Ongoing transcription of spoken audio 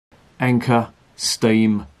Anchor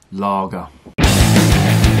Steam Lager.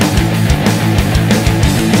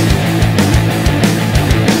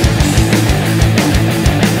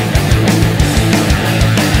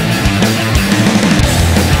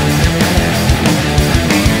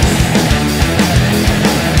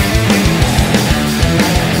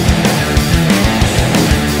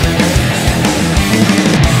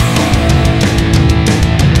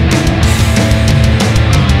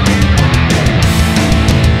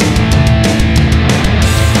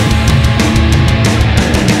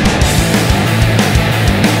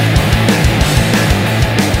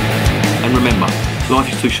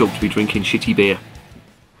 Life is too short to be drinking shitty beer.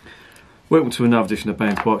 Welcome to another edition of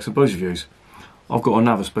Bands, Bikes and Booze Reviews. I've got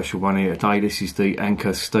another special one here today. This is the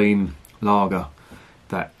Anchor Steam Lager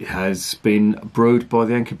that has been brewed by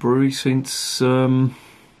the Anchor Brewery since,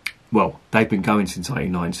 well, they've been going since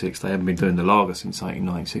 1896. They haven't been doing the lager since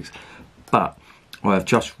 1896. But I have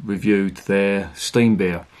just reviewed their steam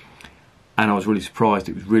beer and I was really surprised.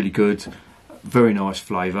 It was really good, very nice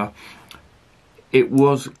flavour. It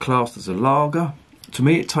was classed as a lager. To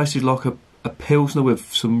me, it tasted like a pilsner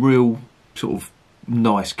with some real sort of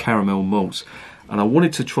nice caramel malts. And I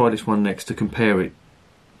wanted to try this one next to compare it,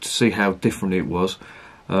 to see how different it was.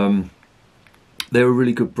 They're a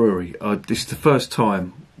really good brewery. This is the first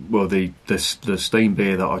time, well, the steam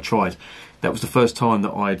beer that I tried, that was the first time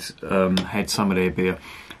that I'd had some of their beer.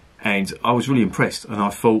 And I was really impressed. And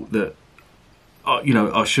I thought that, you know,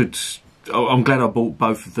 I'm glad I bought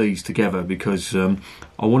both of these together because I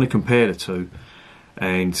want to compare the two.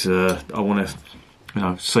 And I want to, you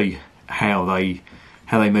know, see how they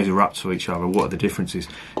measure up to each other. What are the differences?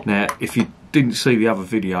 Now, if you didn't see the other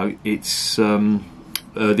video, it's the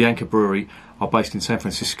Anchor Brewery are based in San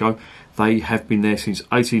Francisco. They have been there since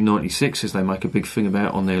 1896, as they make a big thing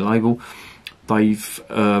about on their label. They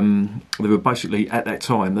were basically at that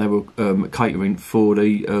time they were catering for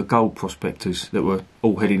the gold prospectors that were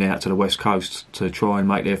all heading out to the west coast to try and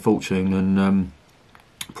make their fortune and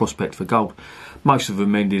prospect for gold. Most of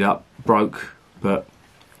them ended up broke, but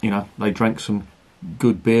you know, they drank some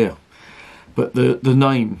good beer. But the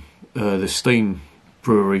name, the Steam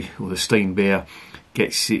Brewery or the Steam Beer,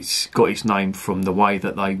 got its name from the way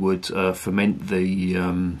that they would ferment the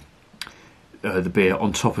beer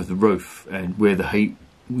on top of the roof, and where the heat,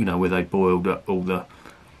 you know, where they boiled up all the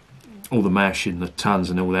mash in the tons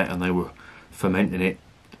and all that, and they were fermenting it.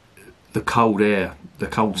 The cold air, the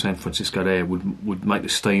cold San Francisco air would make the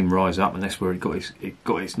steam rise up, and that's where it got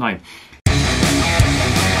its name.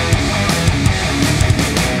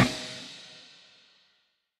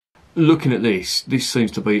 Looking at this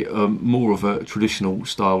seems to be more of a traditional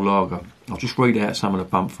style lager. I'll just read out some of the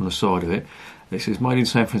bump from the side of it. It says made in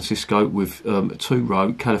San Francisco with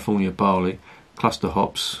 2-row California barley, cluster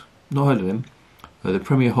hops. Not heard of them. The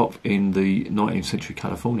premier hop in the 19th century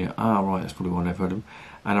California. Ah, right, that's probably why I've never heard of them.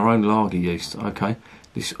 And our own lager yeast. Okay,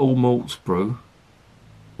 this all malts brew,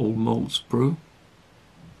 and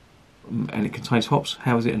it contains hops.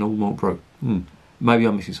 How is it an all malt brew? Maybe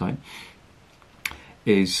I'm missing something.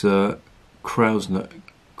 Is Krausen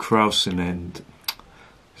and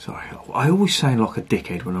sorry, I always sound like a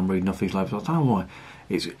dickhead when I'm reading off these labels. I don't know why.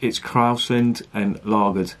 It's Krausen and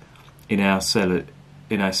lagered in our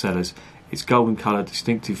cellars. Its golden colour,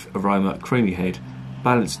 distinctive aroma, creamy head,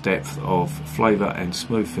 balanced depth of flavour and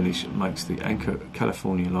smooth finish makes the Anchor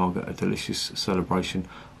California Lager a delicious celebration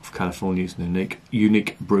of California's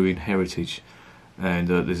unique brewing heritage. And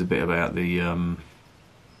there's a bit about the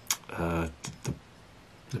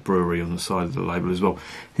brewery on the side of the label as well.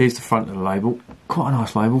 Here's the front of the label. Quite a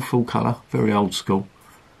nice label, full colour, very old school.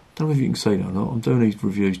 Don't know if you can see that or not. I'm doing these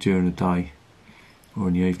reviews during the day or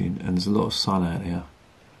in the evening, and there's a lot of sun out here,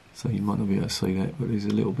 so you might not be able to see that, but there's a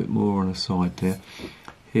little bit more on the side there.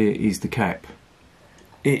 Here is the cap.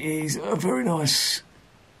 It is a very nice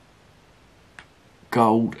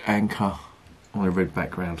gold anchor on a red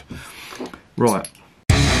background. Right.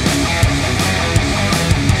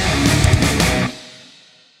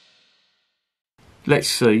 Let's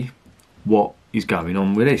see what is going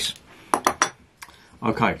on with this.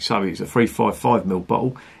 Okay, so it's a 355ml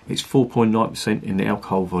bottle. It's 4.9% in the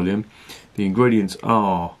alcohol volume. The ingredients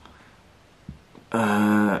are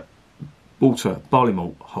water, barley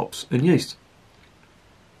malt, hops and yeast.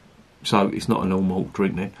 So it's not an all malt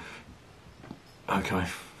drink then. Okay,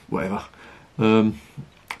 whatever.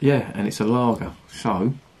 Yeah, and it's a lager.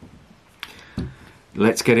 So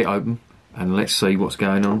let's get it open and let's see what's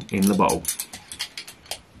going on in the bottle.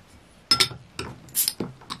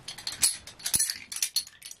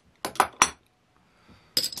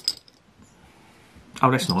 Oh,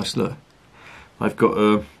 that's nice. Look, they've got.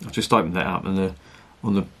 I've just opened that up, and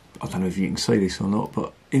on the I don't know if you can see this or not,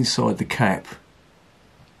 but inside the cap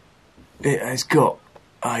it has got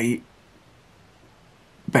a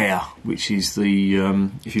bear, which is the,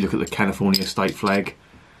 if you look at the California state flag,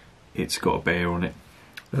 it's got a bear on it.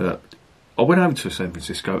 I went over to San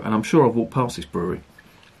Francisco, and I'm sure I've walked past this brewery,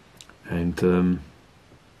 and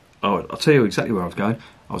I'll tell you exactly where I was going.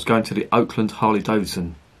 I was going to the Oakland Harley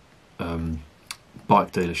Davidson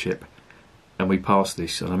bike dealership, and we passed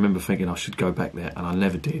this, and I remember thinking I should go back there, and I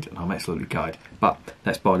never did, and I'm absolutely gutted. But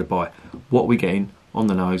that's by the by. What are we getting on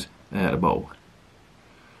the nose out of the bottle?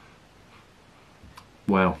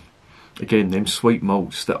 Wow. Again, them sweet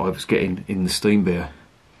malts that I was getting in the steam beer.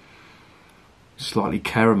 Slightly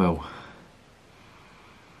caramel.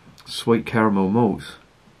 Sweet caramel malts.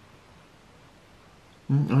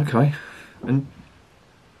 Okay. And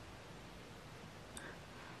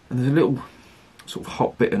there's a little sort of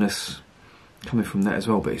hot bitterness coming from that as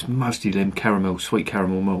well, but it's mostly them caramel, sweet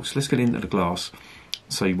caramel malts. Let's get into the glass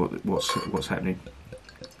and see what's happening.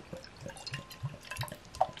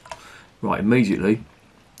 Right, immediately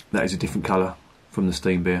that is a different colour from the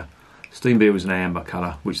steam beer. Steam beer was an amber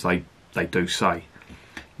colour, which they do say.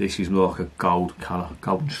 This is more like a gold colour,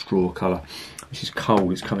 golden straw colour. This is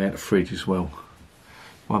cold, it's coming out of the fridge as well.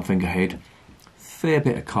 One thing ahead, fair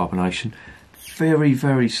bit of carbonation, very,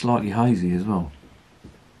 very slightly hazy as well.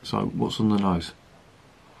 So what's on the nose?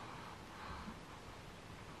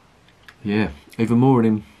 Yeah, even more of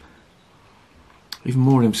them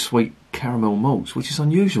sweet caramel malts, which is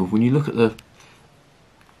unusual when you look at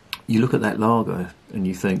that lager and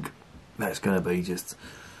you think that's going to be just,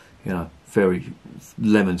 you know, very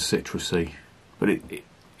lemon citrusy, but it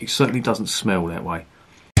certainly doesn't smell that way.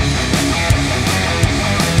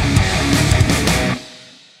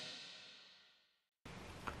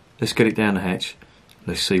 Let's get it down the hatch.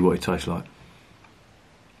 Let's see what it tastes like.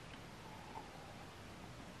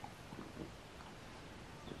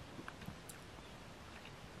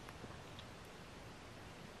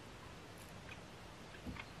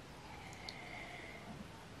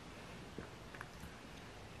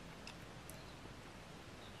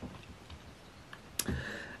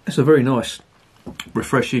 It's a very nice,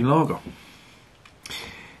 refreshing lager.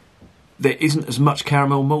 There isn't as much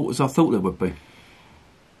caramel malt as I thought there would be.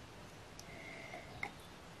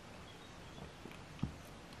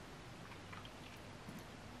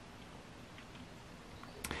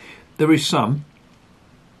 There is some,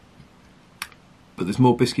 but there's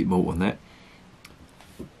more biscuit malt on that.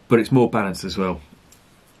 But it's more balanced as well.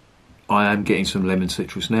 I am getting some lemon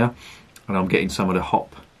citrus now, and I'm getting some of the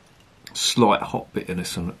slight hop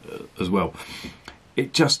bitterness as well.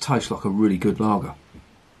 It just tastes like a really good lager.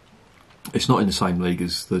 It's not in the same league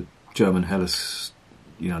as the German Helles,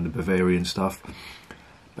 you know, the Bavarian stuff.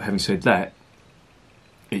 But having said that,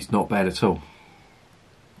 it's not bad at all.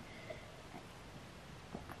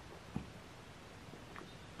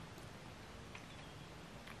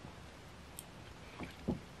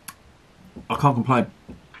 I can't complain.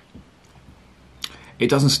 It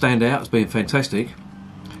doesn't stand out as being fantastic,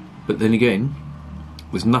 but then again,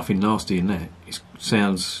 there's nothing nasty in that. It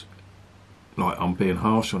sounds like I'm being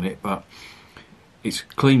harsh on it, but it's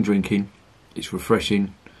clean drinking, it's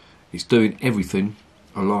refreshing, it's doing everything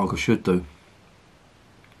a lager should do.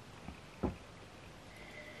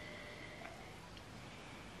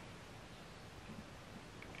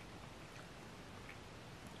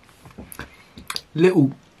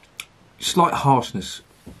 Little slight harshness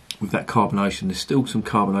with that carbonation. There's still some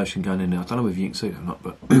carbonation going in there. I don't know if you can see it or not,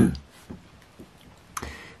 but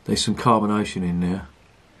there's some carbonation in there.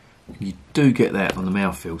 You do get that on the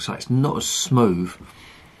mouthfeel, so it's not as smooth.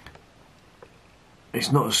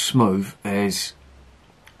 It's not as smooth as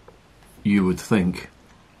you would think,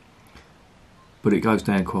 but it goes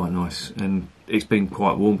down quite nice, and it's been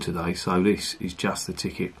quite warm today, so this is just the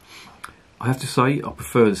ticket. I have to say, I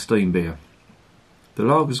prefer the steam beer. The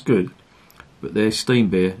lager's good, but their steam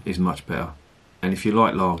beer is much better. And if you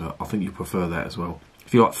like lager, I think you prefer that as well.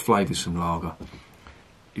 If you like flavoursome lager,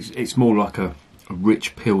 it's more like a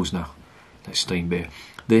rich pilsner, that steam beer.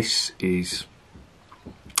 This is,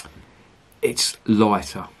 it's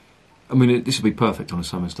lighter. I mean, this would be perfect on a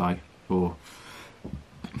summer's day, or,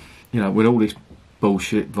 you know, when all this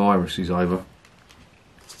bullshit virus is over,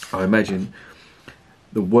 I imagine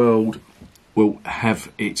the world will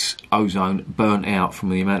have its ozone burnt out from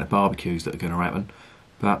the amount of barbecues that are going to happen,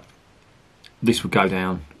 but this would go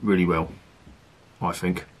down really well, I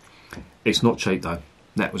think. It's not cheap though.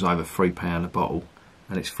 That was over £3 a bottle,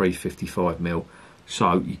 and it's 355ml,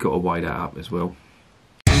 so you've got to weigh that up as well.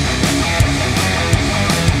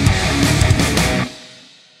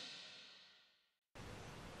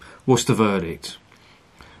 What's the verdict?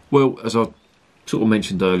 Well, as I sort of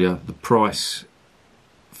mentioned earlier, the price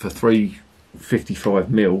for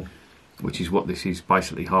 355ml, which is what this is,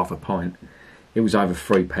 basically half a pint, it was over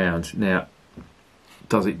 £3. Now,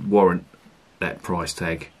 does it warrant that price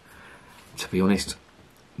tag? To be honest,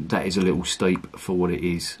 that is a little steep for what it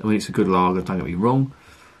is. I mean, it's a good lager, don't get me wrong,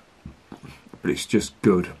 but it's just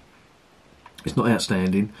good. It's not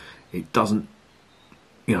outstanding. It doesn't,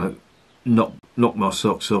 you know, knock my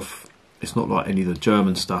socks off. It's not like any of the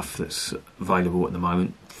German stuff that's available at the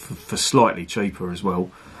moment for slightly cheaper as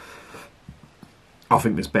well. I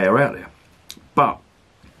think there's better out there. But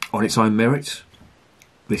on its own merits,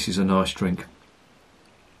 this is a nice drink.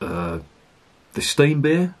 The steam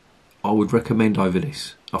beer, I would recommend over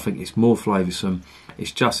this. I think it's more flavoursome.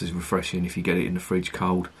 It's just as refreshing if you get it in the fridge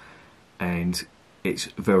cold. And it's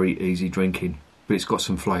very easy drinking. But it's got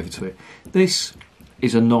some flavour to it. This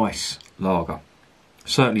is a nice lager.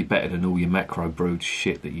 Certainly better than all your macro brewed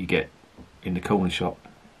shit that you get in the corner shop.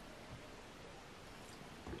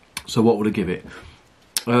 So what would I give it?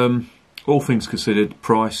 All things considered,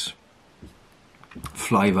 price,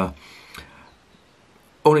 flavour,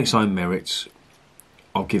 on its own merits,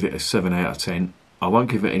 I'll give it a 7 out of 10. I won't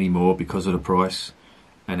give it any more because of the price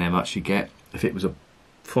and how much you get. If it was a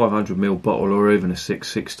 500ml bottle or even a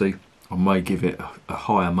 660, I may give it a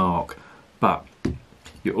higher mark. But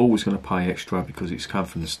you're always going to pay extra because it's come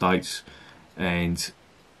from the States, and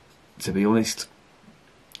to be honest,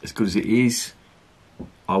 as good as it is,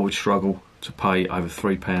 I would struggle to pay over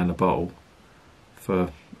 £3 a bottle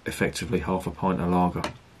for effectively half a pint of lager.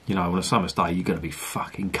 You know, on a summer's day, you're going to be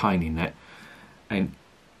fucking caning that, and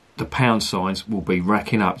the pound signs will be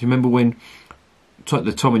racking up. Do you remember when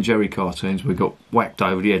the Tom and Jerry cartoons, we got whacked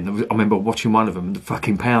over the head? I remember watching one of them, and the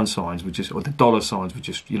fucking pound signs were just, or the dollar signs were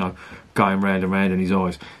just, you know, going round and round in his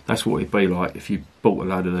eyes. That's what it'd be like if you bought a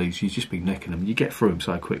load of these. You'd just be necking them. You get through them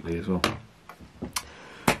so quickly as well.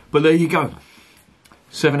 But there you go.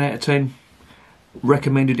 7 out of 10.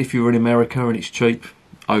 Recommended if you're in America and it's cheap.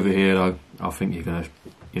 Over here though, I think you're gonna,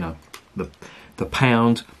 you know, the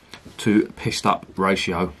pound to pissed up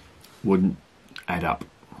ratio wouldn't add up.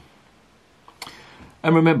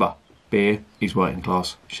 And remember, beer is working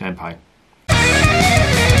class champagne.